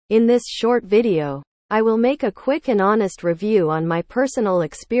In this short video, I will make a quick and honest review on my personal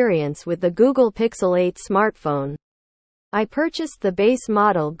experience with the Google Pixel 8 smartphone. I purchased the base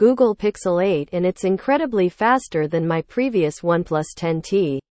model Google Pixel 8 and it's incredibly faster than my previous OnePlus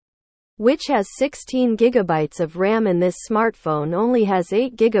 10T, which has 16 GB of RAM, and this smartphone only has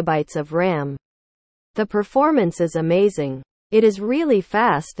 8 GB of RAM. The performance is amazing. It is really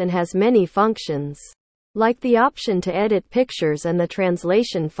fast and has many functions, like the option to edit pictures and the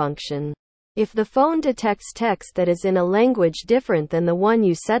translation function. If the phone detects text that is in a language different than the one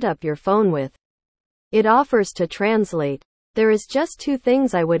you set up your phone with, it offers to translate. There is just two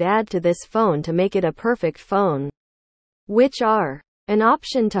things I would add to this phone to make it a perfect phone, which are an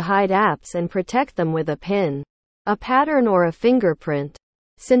option to hide apps and protect them with a PIN, a pattern, or a fingerprint.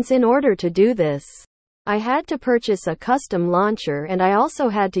 Since in order to do this, I had to purchase a custom launcher, and I also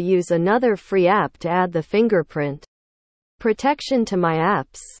had to use another free app to add the fingerprint protection to my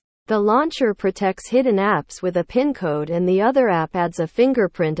apps. The launcher protects hidden apps with a PIN code, and the other app adds a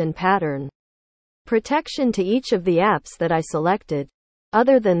fingerprint and pattern protection to each of the apps that I selected.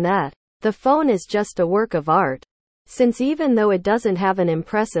 Other than that, the phone is just a work of art. Since even though it doesn't have an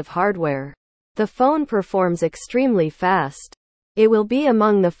impressive hardware, the phone performs extremely fast. It will be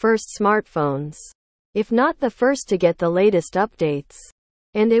among the first smartphones, if not the first, to get the latest updates.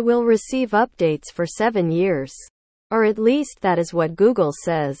 And it will receive updates for 7 years. Or at least that is what Google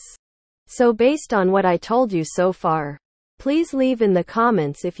says. So based on what I told you so far, please leave in the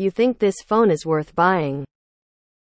comments if you think this phone is worth buying.